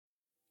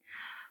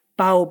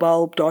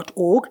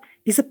Baobulb.org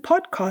is a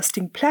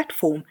podcasting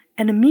platform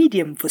and a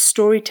medium for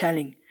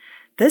storytelling.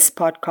 This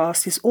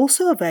podcast is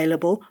also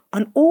available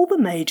on all the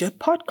major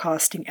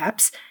podcasting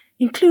apps,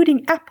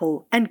 including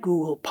Apple and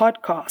Google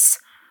Podcasts.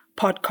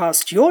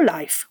 Podcast your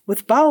life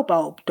with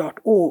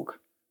Baobulb.org.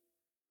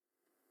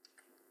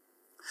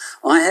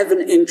 I have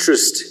an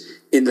interest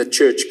in the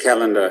church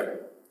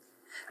calendar,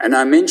 and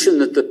I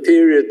mentioned that the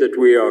period that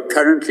we are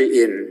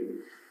currently in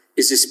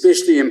is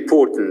especially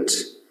important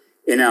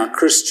in our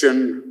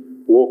Christian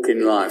walk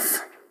in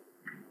life.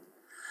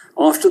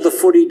 After the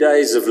 40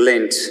 days of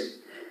Lent,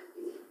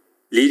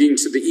 leading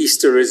to the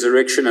Easter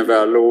resurrection of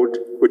our Lord,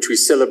 which we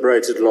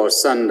celebrated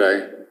last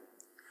Sunday,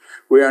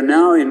 we are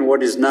now in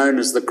what is known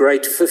as the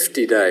Great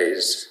 50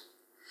 Days,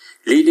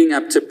 leading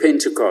up to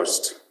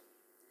Pentecost.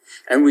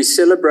 And we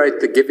celebrate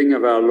the giving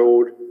of our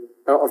Lord,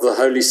 of the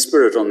Holy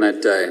Spirit on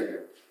that day.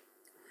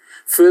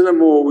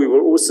 Furthermore, we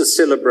will also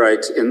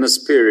celebrate in this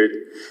period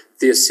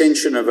the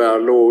ascension of our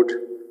Lord,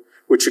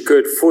 which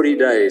occurred 40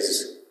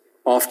 days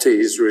after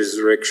his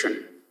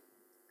resurrection.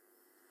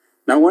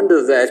 No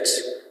wonder that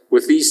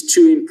with these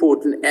two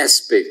important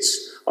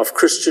aspects of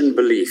Christian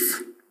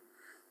belief,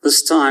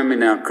 this time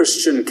in our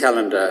Christian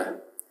calendar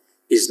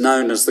is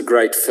known as the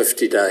Great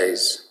 50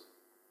 Days.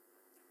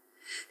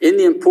 In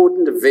the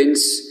important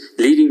events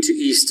leading to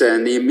Easter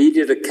and the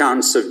immediate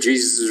accounts of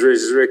Jesus'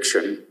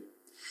 resurrection,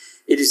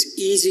 it is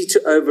easy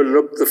to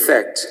overlook the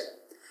fact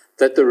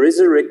that the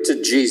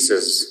resurrected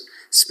Jesus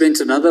spent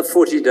another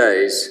 40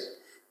 days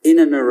in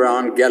and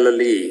around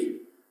Galilee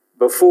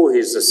before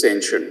his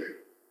ascension.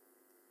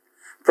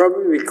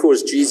 Probably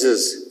because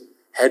Jesus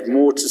had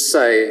more to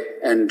say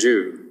and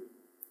do.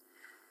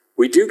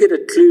 We do get a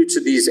clue to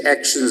these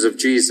actions of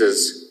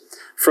Jesus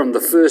from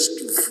the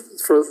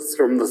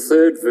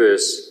third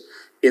verse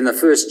in the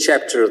first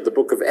chapter of the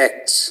book of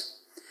Acts,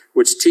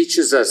 which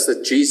teaches us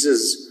that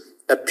Jesus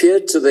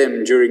appeared to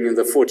them during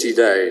the 40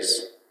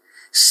 days,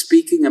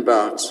 speaking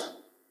about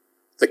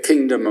the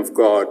kingdom of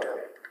God.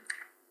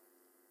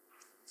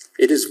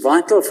 It is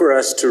vital for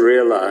us to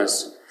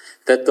realize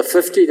that the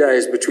 50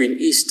 days between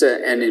Easter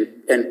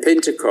and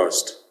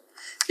Pentecost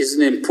is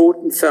an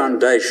important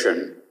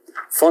foundation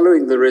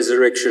following the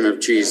resurrection of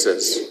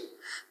Jesus,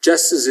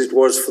 just as it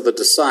was for the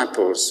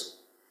disciples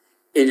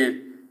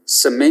in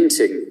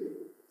cementing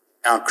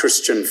our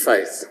Christian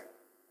faith.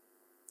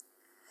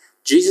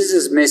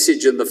 Jesus'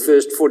 message in the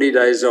first 40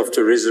 days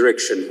after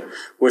resurrection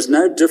was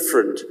no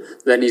different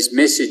than his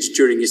message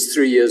during his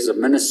 3 years of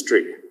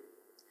ministry.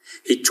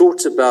 He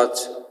taught about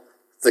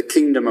the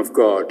kingdom of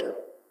God.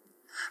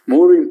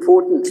 More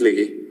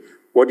importantly,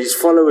 what his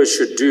followers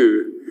should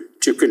do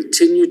to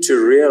continue to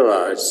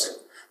realize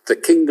the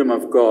kingdom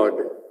of God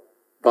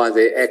by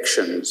their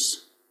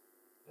actions.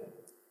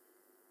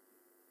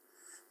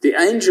 The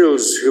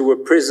angels who were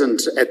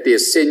present at the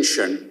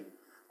ascension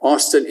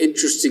asked an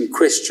interesting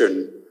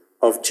question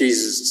of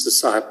Jesus'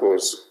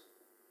 disciples.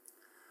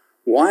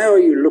 Why are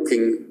you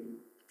looking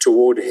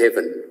toward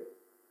heaven?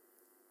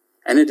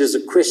 And it is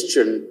a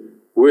question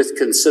worth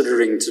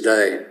considering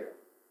today.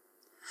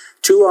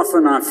 Too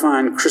often I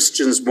find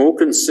Christians more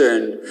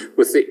concerned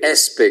with the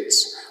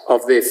aspects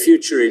of their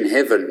future in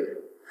heaven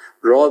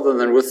rather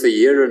than with the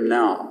here and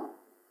now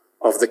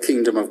of the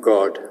kingdom of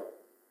God.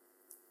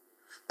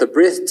 The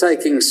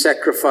breathtaking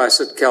sacrifice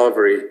at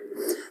Calvary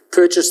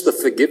purchased the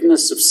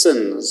forgiveness of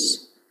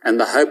sins and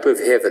the hope of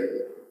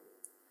heaven.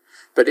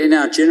 But in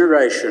our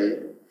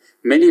generation,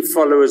 many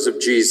followers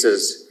of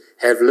Jesus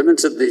have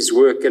limited his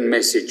work and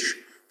message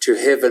to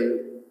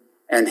heaven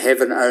and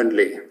heaven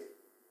only,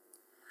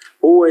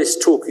 always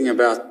talking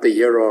about the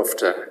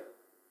hereafter.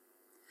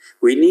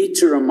 We need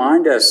to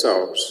remind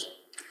ourselves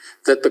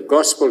that the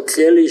gospel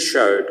clearly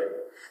showed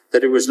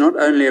that it was not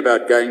only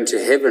about going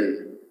to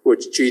heaven,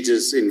 which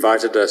Jesus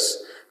invited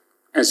us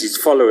as his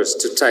followers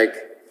to take,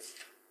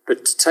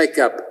 but to take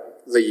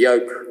up the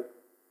yoke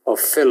of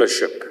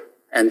fellowship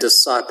and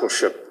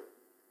discipleship.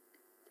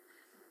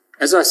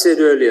 As I said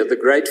earlier, the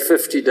Great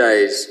 50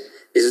 Days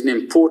is an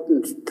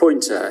important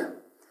pointer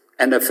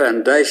and a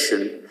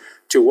foundation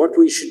to what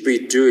we should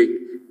be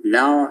doing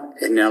now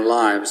in our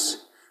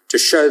lives to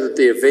show that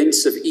the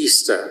events of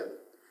Easter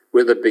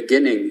were the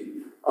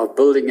beginning of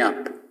building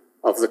up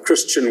of the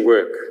Christian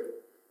work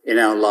in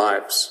our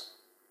lives.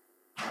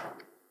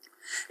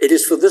 It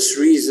is for this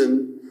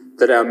reason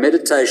that our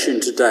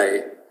meditation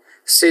today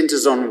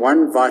centers on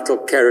one vital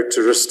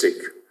characteristic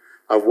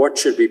of what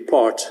should be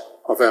part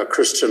of our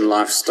Christian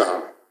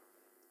lifestyle.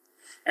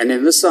 And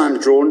in this I'm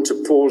drawn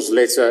to Paul's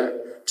letter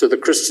to the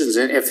Christians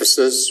in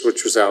Ephesus,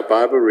 which was our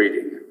Bible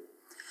reading,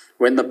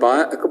 when the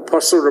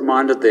apostle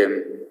reminded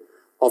them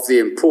of the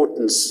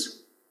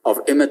importance of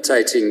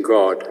imitating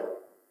God.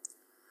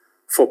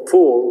 For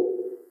Paul,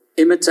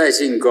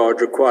 imitating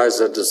God requires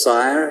a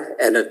desire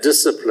and a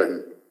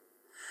discipline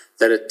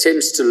that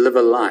attempts to live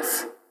a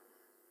life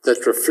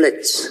that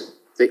reflects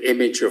the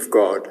image of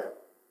God.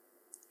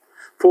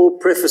 Paul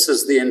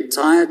prefaces the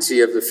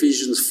entirety of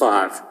Ephesians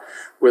 5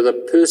 with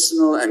a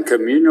personal and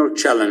communal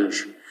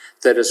challenge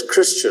that as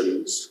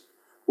Christians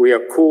we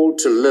are called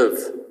to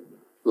live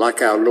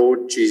like our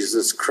Lord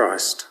Jesus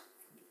Christ.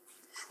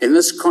 In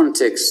this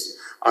context,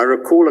 I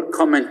recall a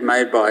comment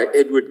made by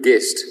Edward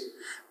Guest,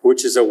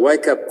 which is a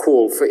wake-up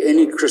call for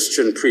any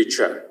Christian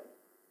preacher.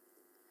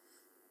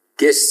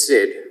 Guest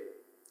said,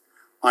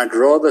 "I'd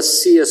rather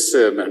see a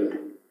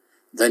sermon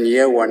than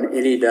hear one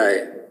any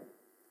day.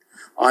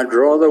 I'd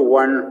rather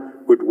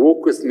one would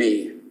walk with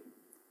me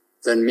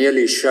than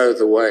merely show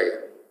the way.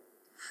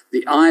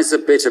 The eye's a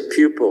better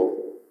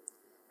pupil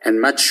and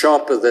much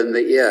sharper than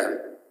the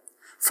ear.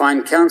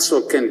 Fine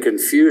counsel can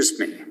confuse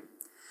me,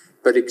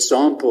 but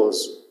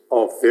examples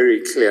are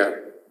very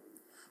clear.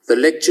 The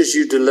lectures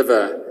you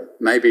deliver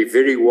may be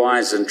very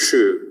wise and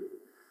true,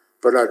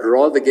 but I'd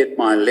rather get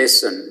my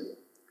lesson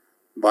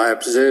by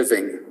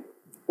observing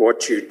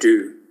what you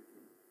do."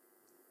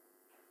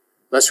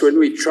 Thus, when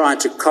we try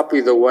to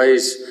copy the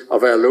ways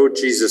of our Lord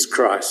Jesus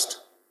Christ,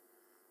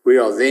 we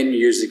are then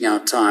using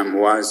our time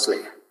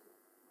wisely.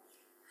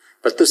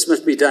 But this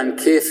must be done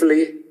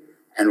carefully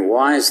and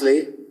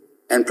wisely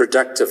and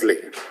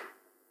productively.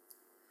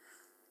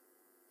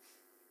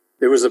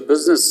 There was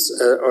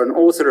an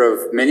author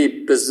of many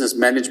business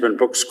management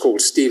books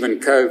called Stephen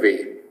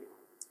Covey,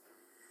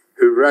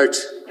 who wrote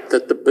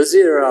that the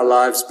busier our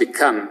lives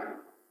become,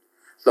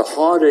 the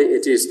harder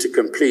it is to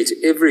complete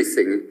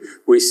everything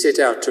we set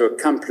out to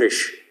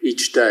accomplish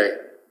each day.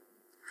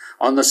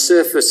 On the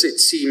surface, it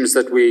seems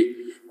that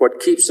what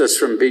keeps us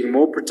from being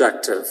more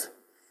productive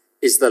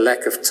is the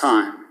lack of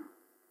time.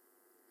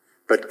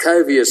 But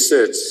Covey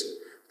asserts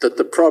that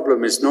the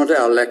problem is not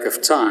our lack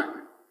of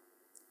time,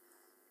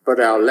 but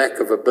our lack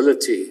of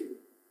ability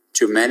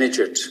to manage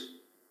it.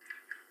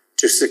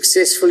 To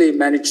successfully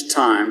manage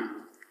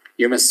time,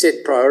 you must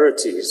set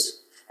priorities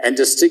and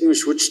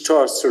distinguish which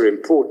tasks are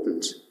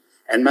important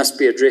and must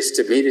be addressed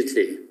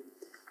immediately,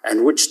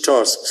 and which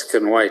tasks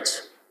can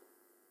wait.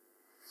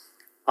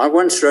 I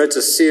once wrote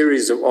a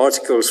series of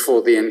articles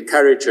for The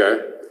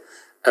Encourager,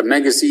 a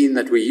magazine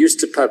that we used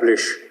to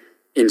publish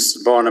in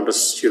St.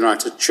 Barnabas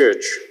United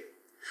Church,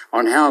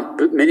 on how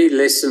many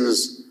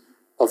lessons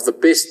of the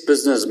best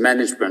business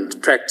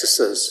management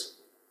practices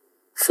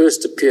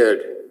first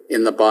appeared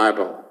in the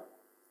Bible.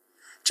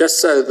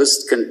 Just so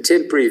this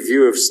contemporary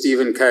view of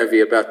Stephen Covey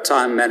about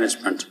time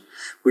management,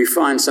 we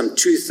find some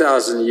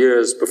 2,000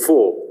 years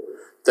before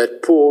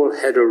that Paul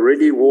had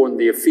already warned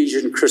the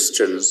Ephesian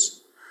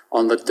Christians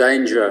on the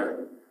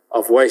danger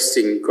of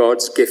wasting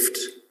God's gift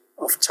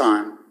of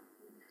time.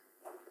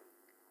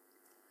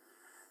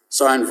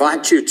 So I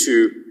invite you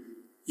to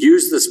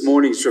use this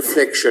morning's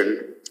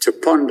reflection to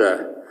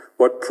ponder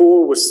what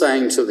Paul was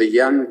saying to the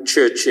young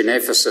church in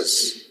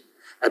Ephesus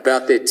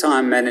about their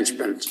time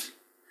management,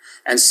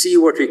 and see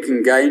what we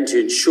can gain to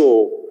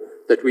ensure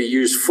that we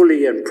use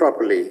fully and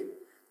properly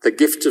the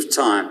gift of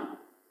time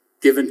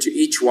given to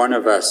each one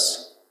of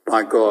us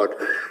by God.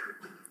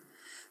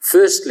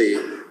 Firstly,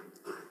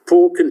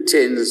 Paul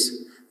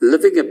contends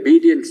living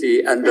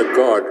obediently under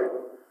God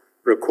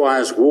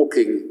requires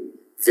walking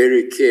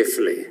very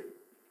carefully.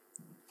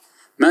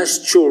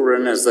 Most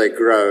children, as they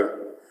grow,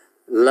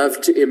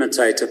 love to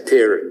imitate a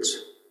parent.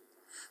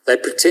 They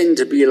pretend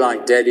to be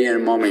like daddy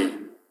and mommy.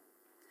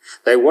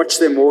 They watch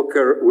them work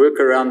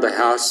around the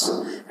house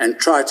and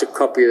try to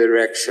copy their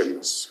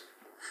actions.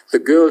 The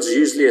girl's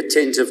usually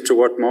attentive to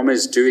what mom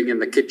is doing in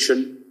the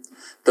kitchen.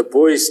 The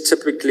boy's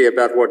typically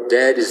about what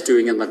dad is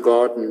doing in the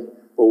garden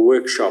or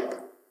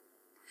workshop.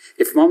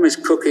 If mom is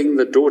cooking,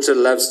 the daughter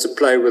loves to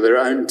play with her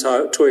own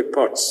toy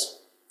pots.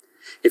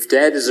 If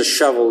dad is a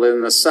shovel,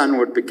 then the son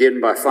would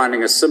begin by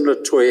finding a similar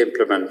toy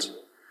implement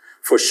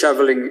for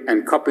shoveling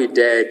and copy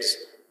dad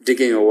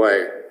digging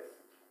away.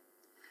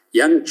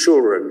 Young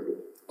children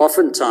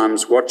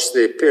oftentimes watch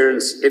their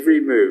parents' every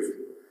move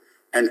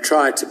and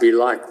try to be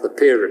like the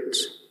parent.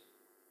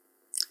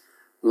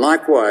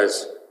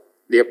 Likewise,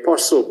 the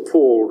Apostle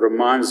Paul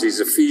reminds his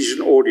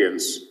Ephesian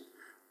audience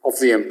of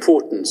the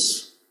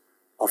importance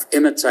of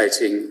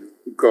imitating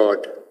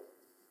God.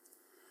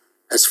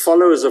 As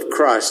followers of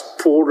Christ,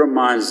 Paul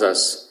reminds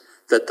us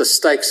that the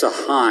stakes are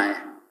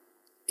high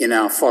in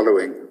our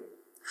following.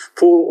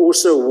 Paul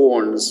also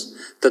warns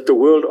that the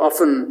world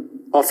often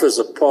offers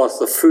a path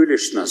of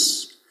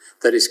foolishness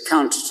that is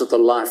counter to the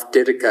life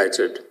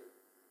dedicated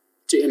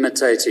to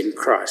imitating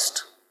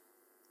Christ.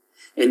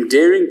 In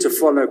daring to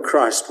follow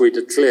Christ, we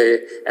declare,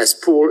 as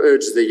Paul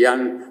urged the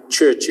young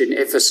church in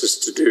Ephesus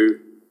to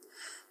do,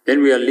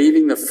 then we are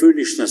leaving the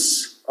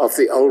foolishness of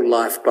the old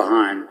life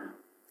behind.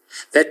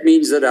 That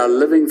means that our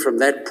living from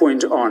that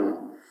point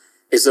on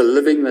is a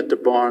living that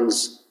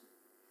demands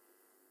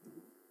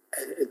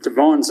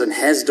and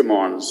has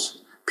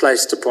demands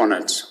placed upon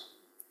it.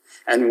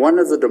 And one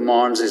of the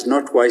demands is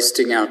not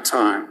wasting our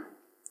time.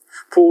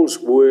 Paul's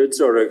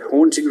words are a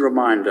haunting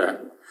reminder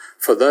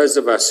for those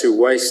of us who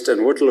waste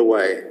and whittle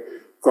away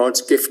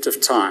God's gift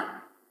of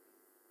time.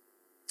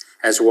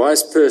 As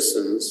wise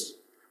persons,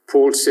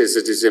 Paul says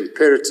it is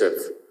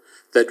imperative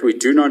that we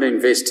do not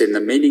invest in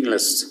the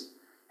meaningless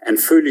and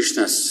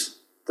foolishness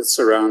that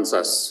surrounds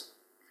us.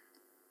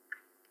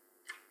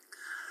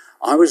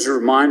 I was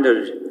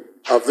reminded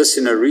of this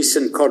in a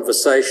recent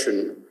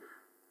conversation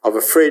of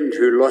a friend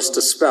who lost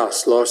a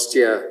spouse last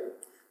year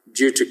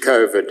due to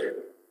COVID.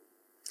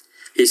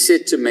 He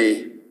said to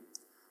me,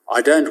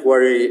 "I don't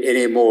worry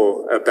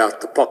anymore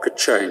about the pocket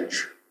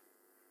change."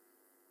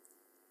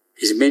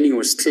 His meaning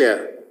was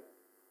clear.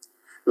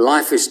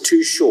 Life is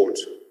too short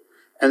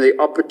and the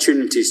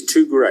opportunity is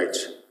too great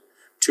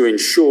to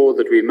ensure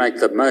that we make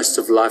the most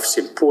of life's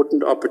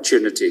important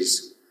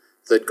opportunities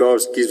that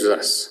God gives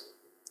us,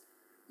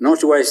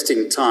 not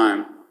wasting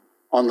time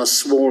on the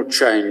small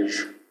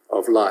change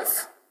of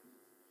life.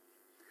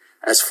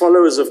 As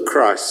followers of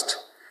Christ,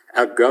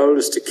 our goal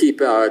is to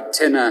keep our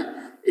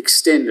antenna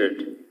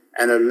extended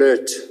and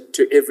alert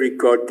to every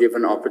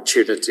God-given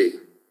opportunity.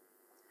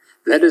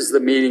 That is the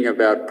meaning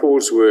about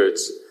Paul's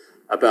words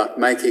about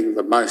making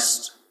the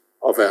most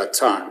of our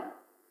time.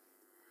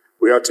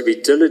 We are to be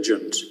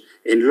diligent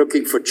in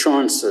looking for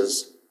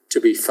chances to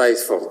be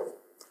faithful.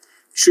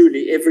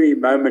 Truly, every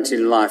moment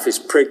in life is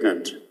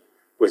pregnant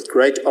with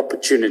great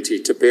opportunity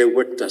to bear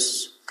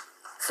witness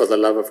for the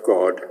love of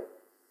God.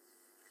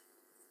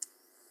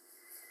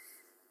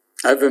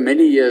 Over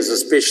many years,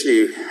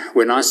 especially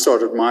when I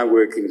started my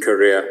working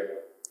career,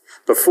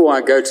 before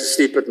I go to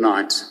sleep at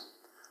night,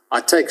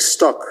 I take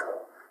stock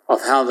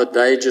of how the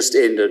day just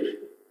ended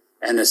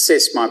and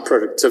assess my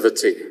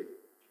productivity.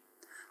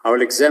 I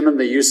will examine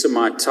the use of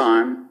my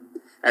time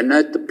and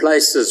note the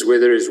places where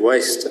there is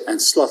waste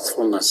and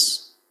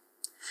slothfulness.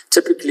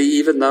 Typically,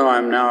 even though I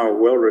am now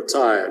well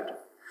retired,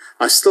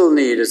 I still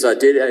need, as I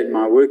did in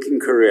my working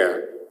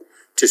career,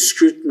 to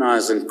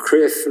scrutinize and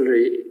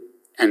carefully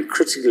and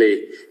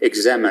critically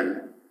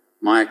examine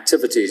my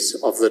activities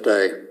of the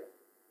day.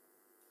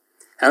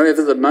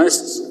 However, the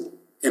most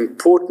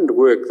important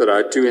work that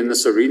I do in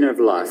this arena of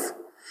life,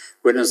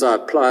 when as I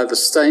apply the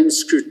same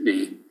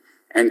scrutiny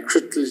and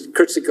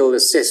critical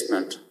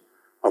assessment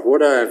of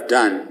what I have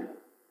done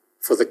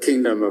for the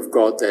kingdom of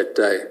God that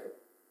day.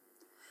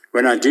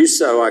 When I do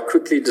so, I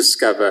quickly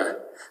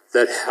discover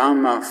that how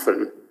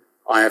often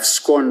I have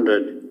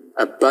squandered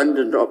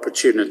abundant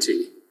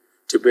opportunity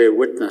to bear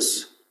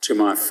witness to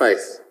my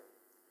faith.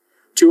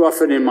 Too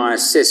often in my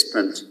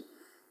assessment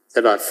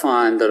that I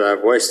find that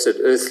I've wasted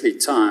earthly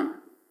time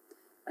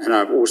and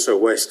I've also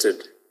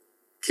wasted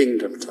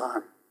kingdom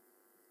time.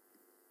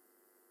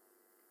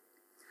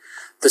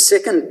 The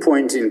second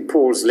point in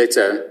Paul's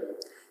letter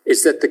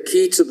is that the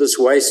key to this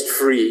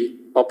waste-free,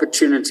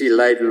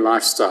 opportunity-laden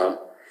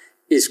lifestyle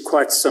is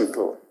quite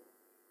simple.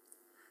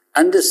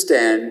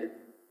 Understand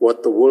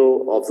what the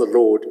will of the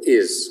Lord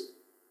is.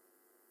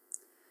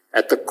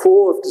 At the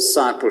core of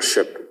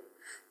discipleship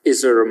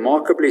is a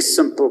remarkably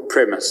simple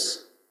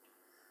premise.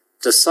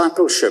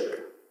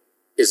 Discipleship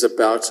is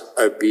about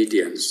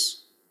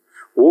obedience.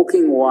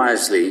 Walking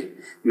wisely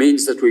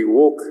means that we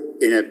walk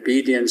in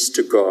obedience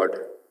to God.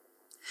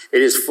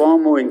 It is far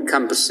more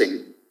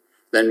encompassing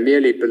than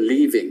merely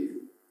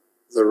believing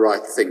the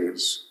right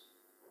things.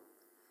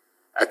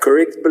 A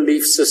correct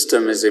belief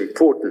system is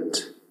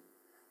important,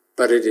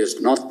 but it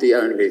is not the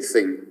only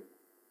thing.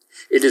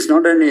 It is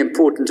not only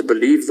important to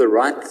believe the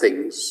right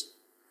things,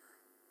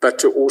 but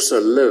to also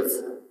live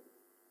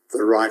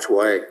the right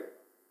way.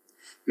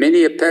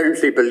 Many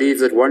apparently believe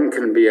that one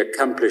can be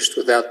accomplished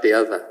without the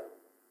other.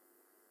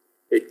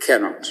 It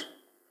cannot.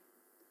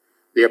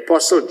 The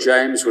Apostle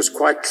James was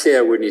quite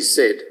clear when he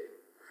said,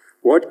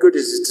 "What good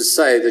is it to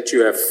say that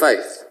you have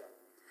faith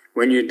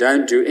when you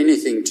don't do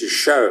anything to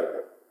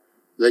show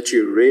that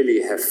you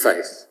really have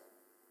faith?"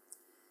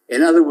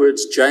 In other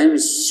words,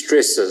 James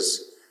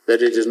stresses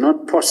that it is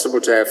not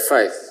possible to have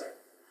faith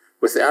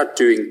without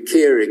doing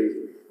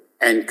caring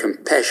and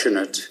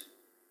compassionate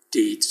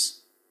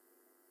deeds.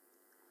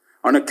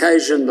 On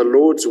occasion, the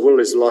Lord's will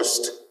is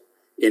lost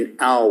in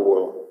our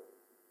will.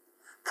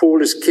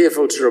 Paul is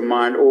careful to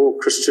remind all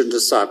Christian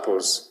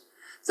disciples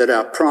that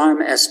our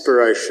prime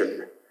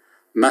aspiration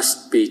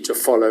must be to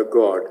follow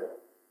God.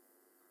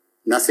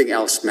 Nothing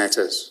else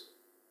matters.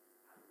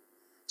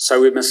 So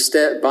we must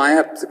buy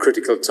up the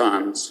critical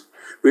times.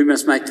 We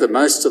must make the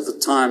most of the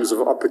times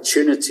of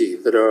opportunity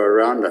that are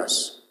around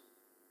us.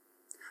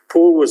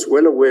 Paul was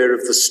well aware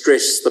of the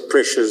stress, the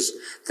pressures,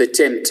 the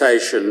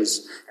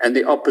temptations, and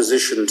the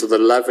opposition to the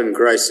love and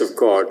grace of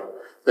God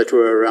that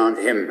were around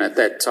him at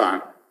that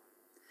time.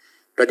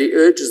 But he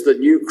urges the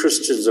new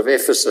Christians of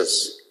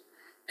Ephesus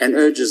and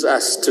urges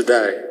us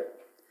today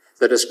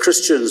that as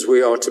Christians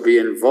we are to be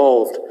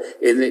involved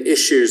in the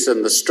issues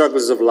and the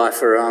struggles of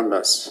life around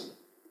us.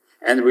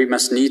 And we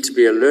must need to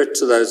be alert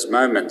to those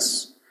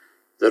moments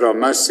that are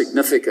most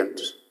significant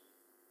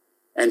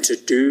and to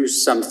do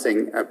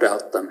something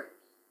about them.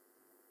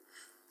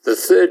 The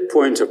third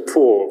point of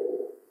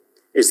Paul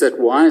is that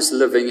wise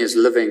living is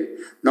living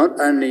not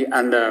only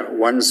under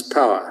one's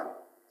power,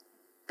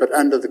 but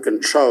under the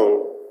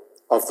control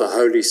of the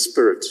Holy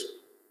Spirit.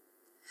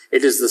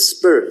 It is the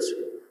Spirit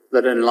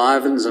that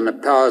enlivens and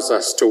empowers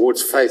us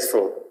towards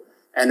faithful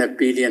and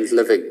obedient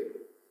living.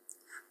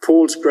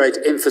 Paul's great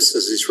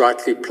emphasis is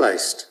rightly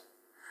placed.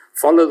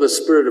 Follow the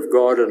Spirit of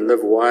God and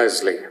live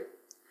wisely.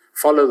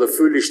 Follow the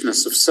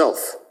foolishness of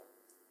self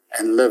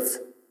and live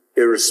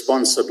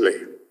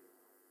irresponsibly.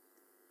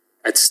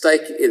 At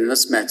stake in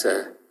this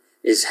matter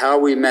is how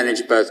we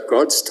manage both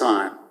God's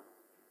time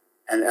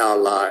and our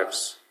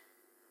lives.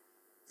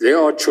 There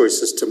are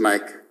choices to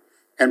make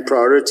and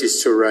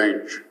priorities to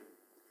arrange.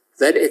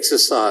 That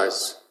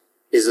exercise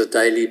is a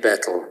daily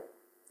battle.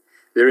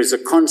 There is a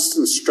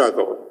constant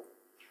struggle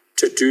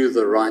to do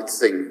the right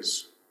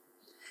things.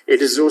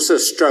 It is also a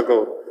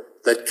struggle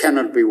that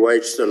cannot be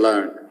waged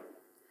alone.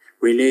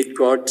 We need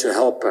God to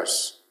help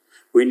us.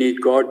 We need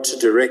God to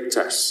direct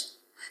us.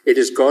 It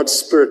is God's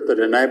Spirit that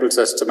enables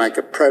us to make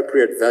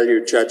appropriate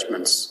value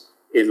judgments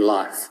in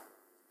life.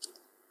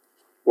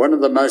 One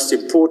of the most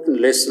important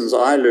lessons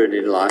I learned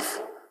in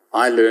life,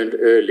 I learned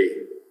early.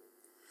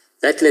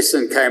 That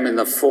lesson came in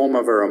the form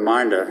of a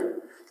reminder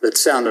that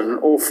sounded an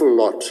awful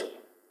lot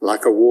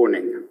like a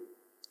warning.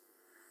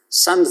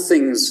 Some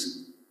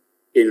things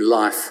in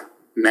life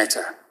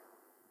matter.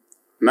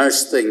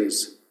 Most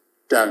things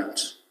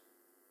don't.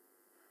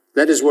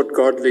 That is what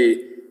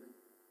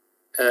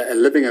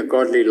living a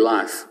godly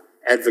life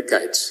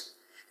advocates.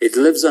 It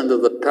lives under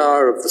the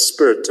power of the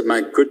Spirit to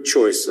make good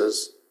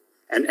choices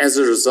and as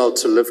a result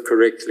to live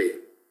correctly.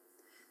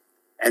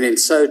 And in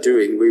so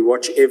doing, we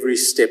watch every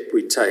step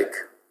we take.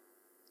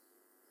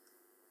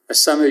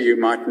 As some of you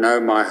might know,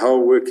 my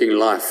whole working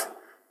life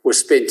was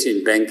spent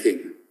in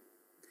banking.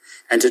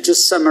 And to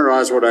just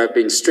summarize what I've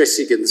been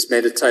stressing in this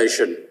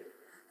meditation,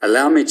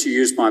 allow me to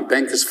use my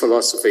banker's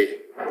philosophy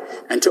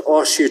and to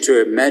ask you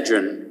to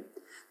imagine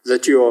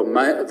that you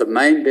are the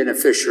main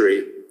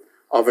beneficiary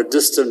of a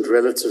distant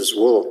relative's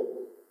will.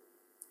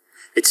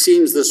 It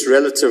seems this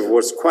relative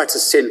was quite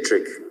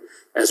eccentric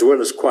as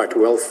well as quite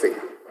wealthy.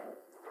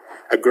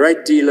 A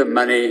great deal of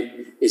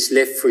money is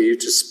left for you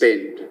to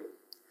spend,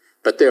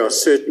 but there are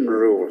certain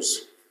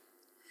rules.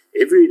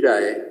 Every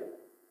day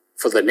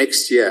for the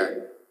next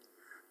year,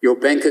 your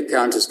bank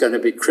account is going to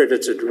be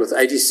credited with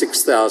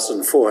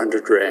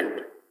 86,400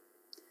 rand.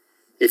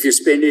 If you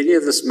spend any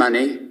of this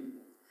money,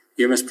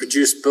 you must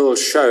produce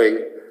bills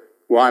showing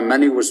why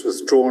money was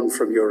withdrawn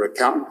from your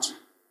account.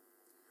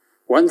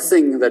 One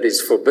thing that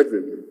is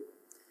forbidden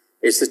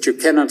is that you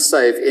cannot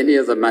save any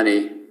of the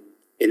money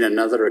in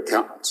another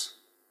account.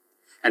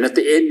 And at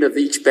the end of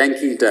each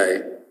banking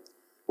day,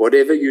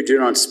 whatever you do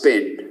not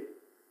spend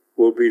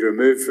will be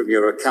removed from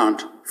your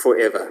account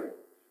forever.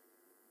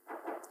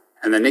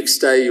 And the next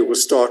day you will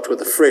start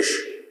with a fresh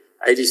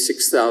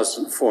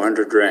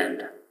 86,400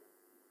 rand.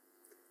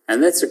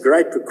 And that's a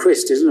great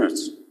request, isn't it?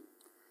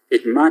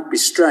 It might be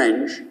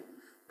strange,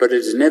 but it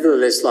is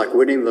nevertheless like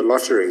winning the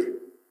lottery.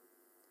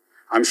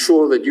 I'm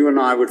sure that you and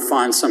I would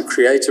find some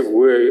creative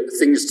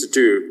things to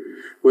do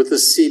with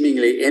this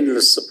seemingly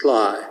endless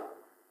supply,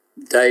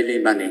 daily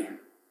money.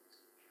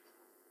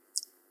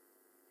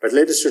 But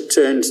let us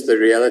return to the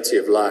reality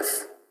of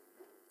life.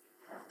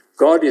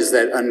 God is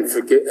that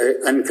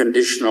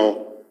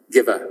unconditional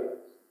giver.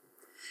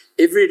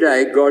 Every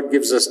day, God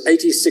gives us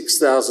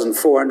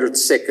 86,400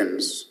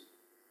 seconds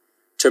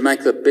to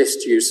make the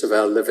best use of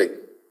our living.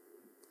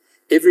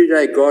 Every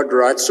day, God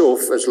writes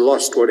off as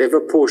lost whatever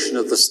portion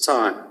of this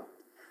time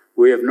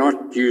we have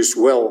not used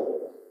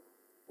well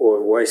or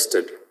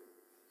wasted.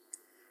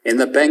 In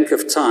the bank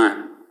of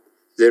time,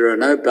 there are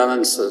no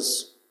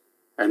balances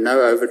and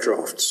no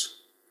overdrafts.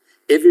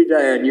 Every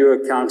day, a new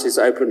account is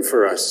open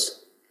for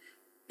us.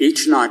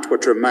 Each night,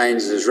 what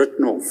remains is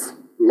written off,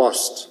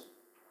 lost,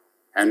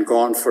 and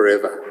gone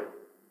forever.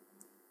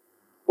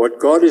 What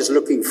God is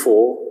looking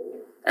for,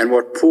 and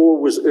what Paul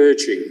was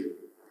urging,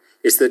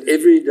 is that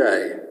every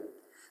day,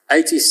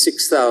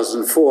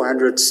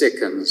 86,400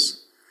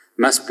 seconds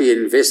must be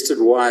invested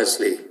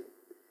wisely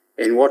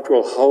in what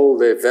will hold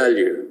their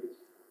value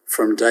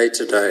from day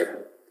to day,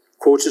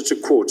 quarter to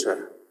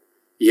quarter,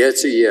 year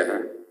to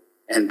year,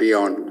 and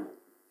beyond.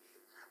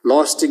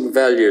 Lasting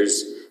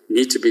values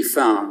need to be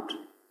found.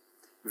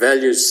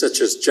 Values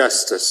such as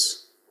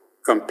justice,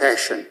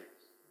 compassion,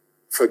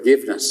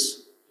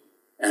 forgiveness,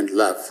 and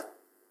love.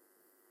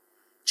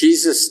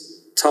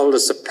 Jesus told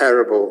us a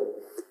parable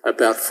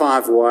about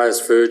 5 wise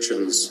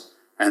virgins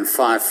and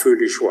 5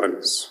 foolish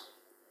ones.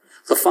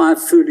 The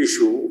 5 foolish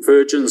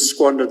virgins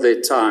squandered their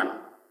time.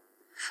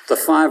 The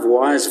 5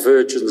 wise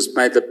virgins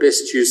made the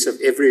best use of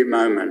every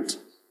moment.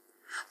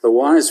 The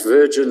wise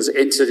virgins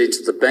entered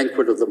into the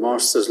banquet of the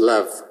Master's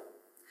love.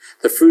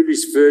 The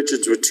foolish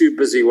virgins were too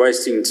busy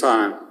wasting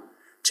time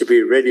to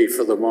be ready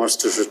for the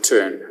Master's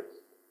return.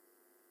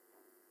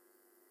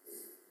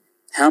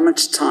 How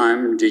much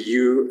time do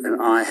you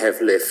and I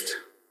have left?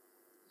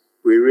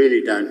 We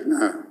really don't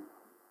know.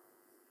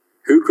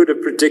 Who could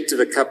have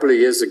predicted a couple of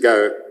years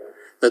ago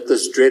that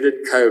this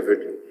dreaded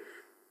COVID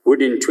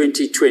would in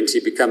 2020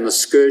 become the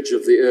scourge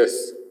of the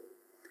earth,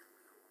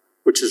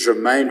 which has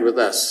remained with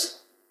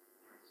us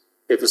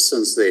ever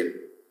since then?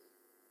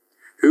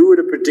 Who would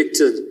have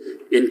predicted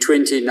in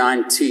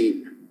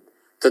 2019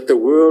 that the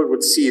world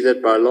would see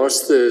that by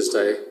last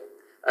Thursday,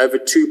 over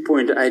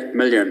 2.8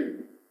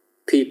 million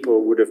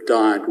people would have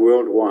died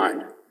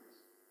worldwide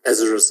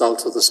as a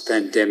result of this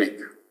pandemic?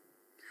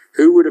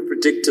 Who would have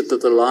predicted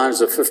that the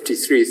lives of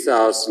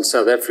 53,000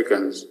 South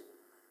Africans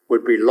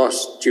would be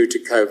lost due to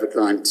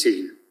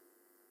COVID-19?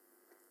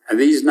 and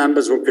these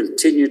numbers will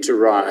continue to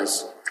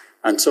rise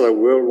until a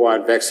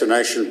worldwide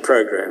vaccination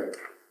program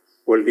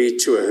will lead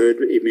to a herd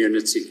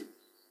immunity.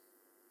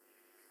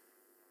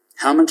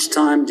 How much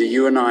time do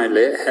you and I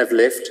have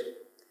left?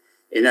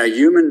 In our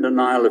human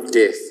denial of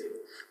death,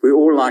 we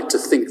all like to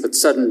think that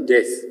sudden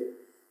death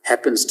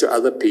happens to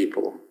other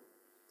people.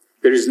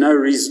 There is no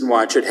reason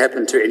why it should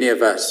happen to any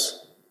of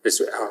us, is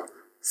our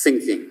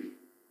thinking.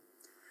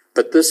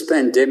 But this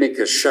pandemic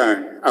has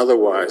shown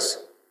otherwise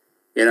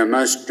in a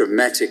most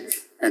dramatic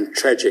and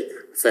tragic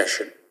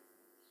fashion.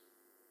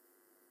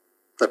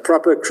 The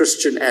proper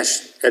Christian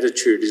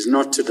attitude is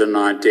not to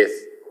deny death,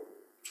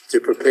 to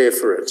prepare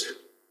for it.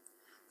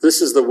 This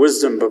is the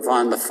wisdom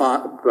behind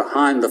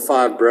the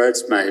 5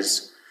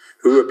 bridesmaids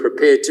who were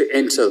prepared to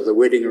enter the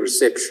wedding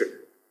reception.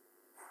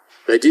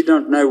 They did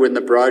not know when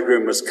the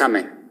bridegroom was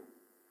coming,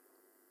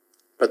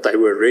 but they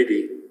were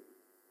ready.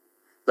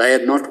 They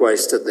had not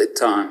wasted their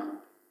time.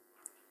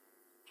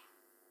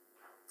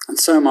 And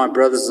so, my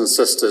brothers and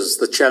sisters,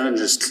 the challenge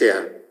is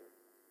clear.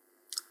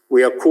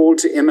 We are called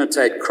to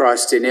imitate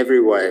Christ in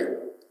every way,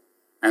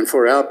 and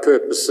for our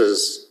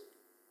purposes,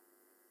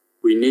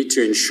 we need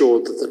to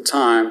ensure that the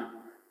time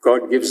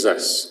God gives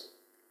us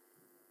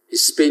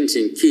is spent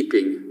in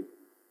keeping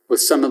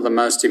with some of the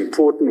most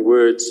important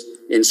words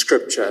in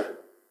Scripture,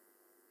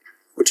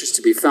 which is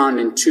to be found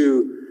in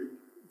 2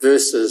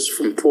 verses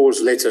from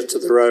Paul's letter to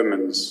the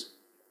Romans.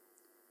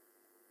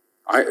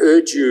 I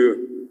urge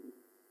you,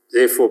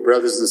 therefore,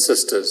 brothers and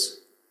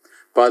sisters,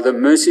 by the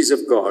mercies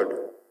of God,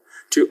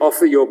 to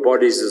offer your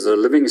bodies as a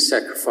living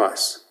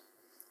sacrifice,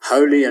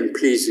 holy and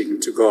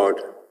pleasing to God.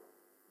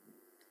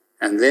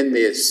 And then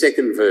the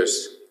 2nd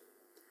verse,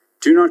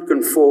 do not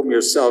conform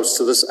yourselves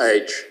to this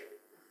age,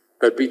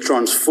 but be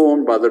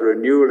transformed by the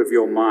renewal of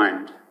your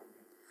mind,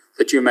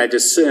 that you may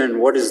discern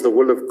what is the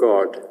will of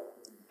God,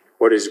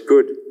 what is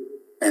good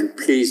and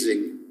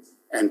pleasing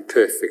and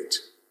perfect.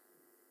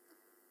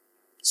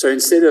 So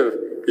instead of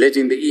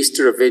letting the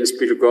Easter events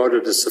be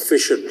regarded as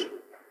sufficient,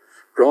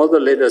 rather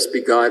let us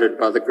be guided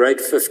by the great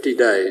 50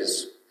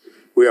 days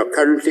we are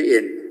currently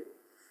in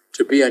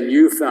to be a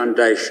new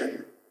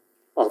foundation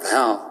of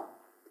how,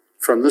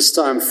 from this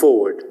time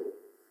forward,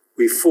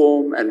 we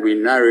form and we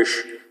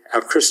nourish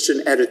our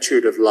Christian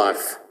attitude of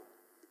life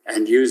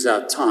and use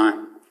our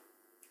time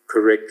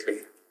correctly.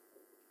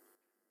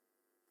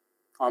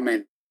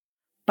 Amen.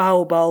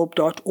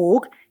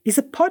 Baobulb.org is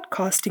a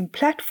podcasting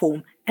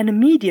platform and a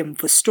medium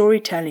for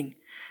storytelling.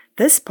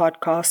 This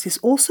podcast is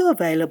also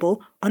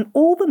available on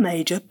all the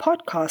major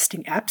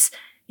podcasting apps,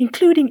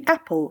 including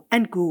Apple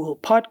and Google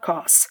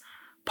Podcasts.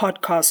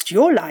 Podcast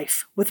your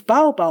life with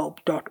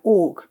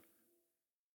Baobulb.org.